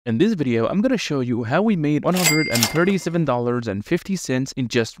In this video, I'm going to show you how we made $137.50 in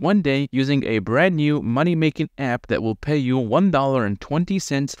just one day using a brand new money-making app that will pay you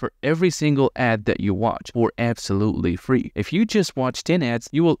 $1.20 for every single ad that you watch for absolutely free. If you just watch 10 ads,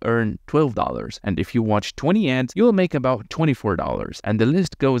 you will earn $12. And if you watch 20 ads, you will make about $24. And the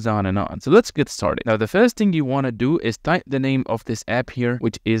list goes on and on. So let's get started. Now, the first thing you want to do is type the name of this app here,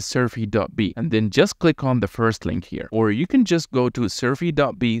 which is surfy.b, and then just click on the first link here. Or you can just go to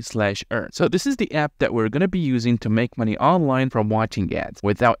surfy.b/earn. So this is the app that we're going to be using to make money online from watching ads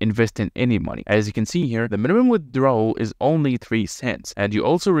without investing any money. As you can see here, the minimum withdrawal is only 3 cents, and you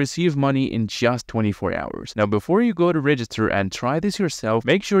also receive money in just 24 hours. Now, before you go to register and try this yourself,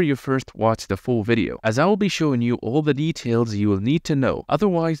 make sure you first watch the full video, as I will be showing you all the details you will need to know.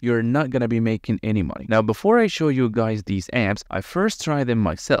 Otherwise, you're not going to be making any money. Now, before I show you guys these apps, I first try them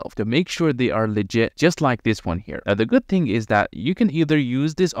myself to make sure they are legit, just like this one here. Now, the good thing is that you can either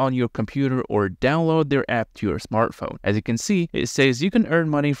use this on your computer or download their app to your smartphone. As you can see, it says you can earn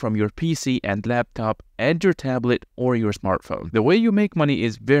money from your PC and laptop and your tablet or your smartphone. The way you make money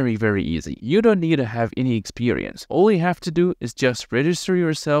is very easy. You don't need to have any experience. All you have to do is just register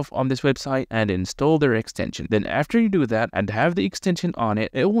yourself on this website and install their extension. Then after you do that and have the extension on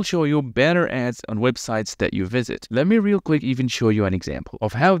it, it will show you banner ads on websites that you visit. Let me real quick even show you an example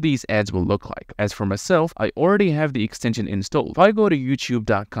of how these ads will look like. As for myself, I already have the extension installed. If I go to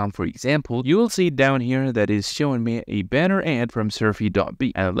youtube.com for example, you will see down here that is showing me a banner ad from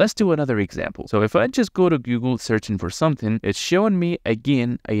surfy.b. And let's do another example. So if I just go to Google searching for something, it's showing me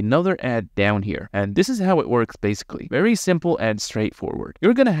again another ad down here. And this is how it works basically. Very simple and straightforward.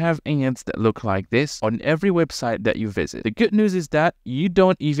 You're gonna have ads that look like this on every website that you visit. The good news is that you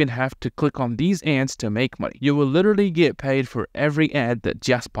don't even have to click on these ads to make money. You will literally get paid for every ad that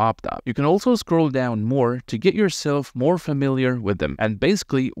just popped up. You can also scroll down more to get yourself more familiar with them. And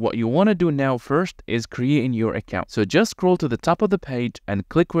basically what you want to do now first is creating your account. So just scroll to the top of the page and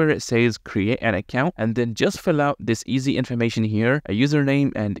click where it says create an account, and then just fill out this easy information here, a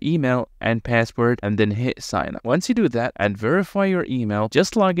username and email and password, and then hit sign up. Once you do that and verify your email,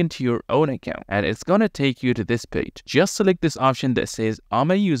 just log into your own account and it's gonna take you to this page. Just select this option that says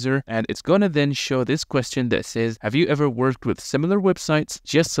I'm a user, and it's gonna then show this question that says have you ever worked with similar websites?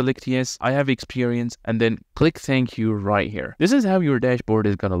 Just select yes, I have experience, and then click thank you right here. This is how your dashboard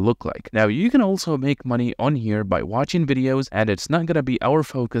is gonna look like. Now, you can also make money on here by watching videos, and it's not gonna be our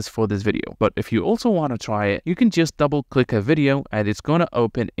focus for this video. But if you also want to try it, you can just double click a video and it's gonna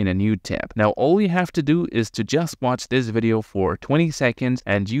open in a new tab. Now, all you have to do is to just watch this video for 20 seconds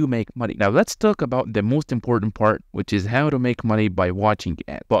and you make money. Now, let's talk about the most important part, which is how to make money by watching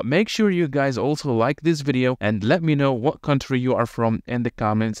ads. But make sure you guys also like this video and let me know what country you are from in the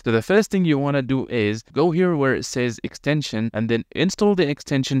comments. So the first thing you want to do is go here where it says extension and then install the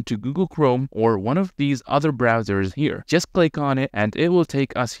extension to Google Chrome or one of these other browsers here. Just click on it and it will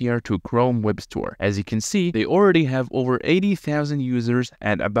take us here to Chrome Web Store. As you can see, they already have over 80,000 users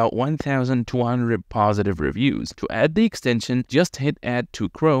and about 1,200 positive reviews. To add the extension, just hit add to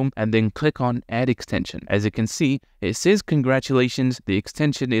Chrome and then click on add extension. As you can see, it says congratulations, the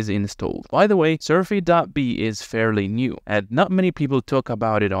extension is installed. By the way, surfy.b is fairly new and not many people talk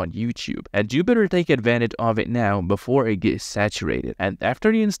about it on YouTube, and you better take advantage of it now before it gets saturated. And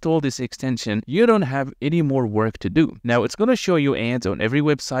after you install this extension, you don't have any more work to do. Now, it's going to show you ads on every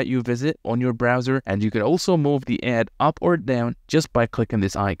website you visit on your browser, and you can also move the ad up or down just by clicking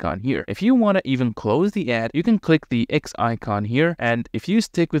this icon here. If you want to even close the ad, you can click the X icon here, and if you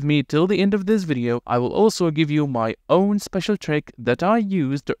stick with me till the end of this video, I will also give you my own special trick that I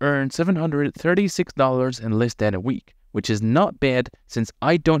use to earn $736 in less than a week, which is not bad since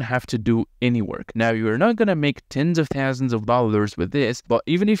I don't have to do any work. Now, you're not gonna make tens of thousands of dollars with this, but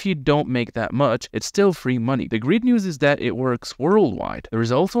even if you don't make that much, it's still free money. The great news is that it works worldwide. There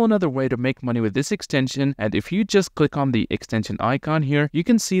is also another way to make money with this extension, and if you just click on the extension icon here, you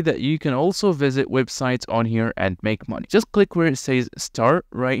can see that you can also visit websites on here and make money. Just click where it says start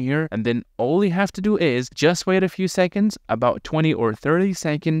right here, and then all you have to do is just wait a few seconds, about 20 or 30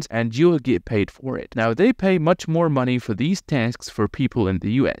 seconds, and you will get paid for it. Now, they pay much more money for these tasks for people in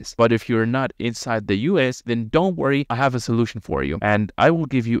the US. But if you're not inside the US, then don't worry, I have a solution for you and I will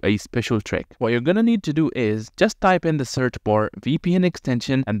give you a special trick. What you're gonna need to do is just type in the search bar VPN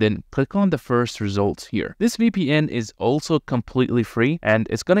extension and then click on the first results here. This VPN is also completely free and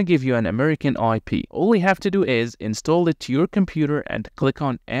it's gonna give you an American IP. All you have to do is install it to your computer and click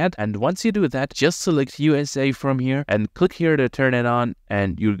on add, and once you do that, just select USA from here and click here to turn it on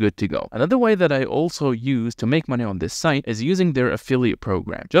and you're good to go. Another way that I also use to make money on this this site is using their affiliate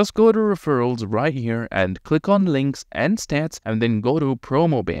program. Just go to referrals right here and click on links and stats, and then go to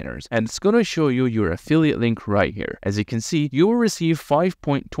promo banners, and it's going to show you your affiliate link right here. As you can see, you will receive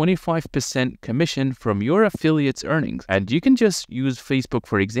 5.25% commission from your affiliates earnings, and you can just use Facebook,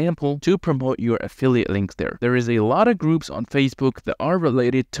 for example, to promote your affiliate links there. There is a lot of groups on Facebook that are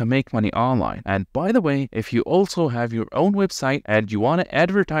related to make money online. And by the way, if you also have your own website and you want to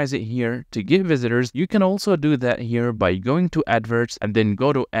advertise it here to get visitors, you can also do that here by going to adverts and then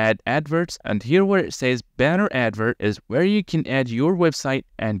go to add adverts, and here where it says banner advert is where you can add your website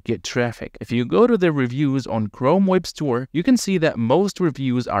and get traffic. If you go to the reviews on Chrome Web Store, you can see that most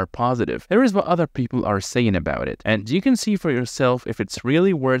reviews are positive. Here is what other people are saying about it, and you can see for yourself if it's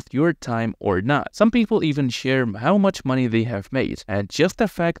really worth your time or not. Some people even share how much money they have made, and just the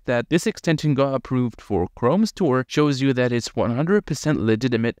fact that this extension got approved for Chrome Store shows you that it's 100%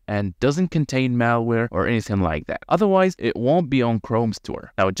 legitimate and doesn't contain malware or anything like that. Otherwise, it won't be on Chrome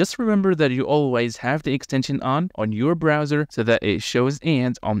Store. Now, just remember that you always have the extension on your browser so that it shows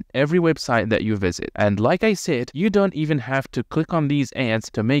ads on every website that you visit. And like I said, you don't even have to click on these ads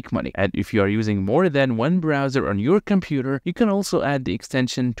to make money. And if you are using more than one browser on your computer, you can also add the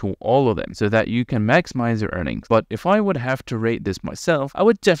extension to all of them so that you can maximize your earnings. But if I would have to rate this myself, I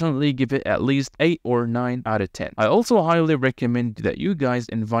would definitely give it at least 8 or 9 out of 10. I also highly recommend that you guys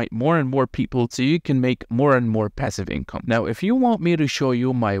invite more and more people so you can make more and more passive income. Now, if you want me to show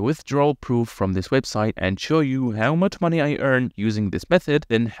you my withdrawal proof from this website and show you how much money I earn using this method,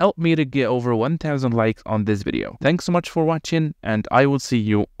 then help me to get over 1,000 likes on this video. Thanks so much for watching, and I will see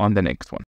you on the next one.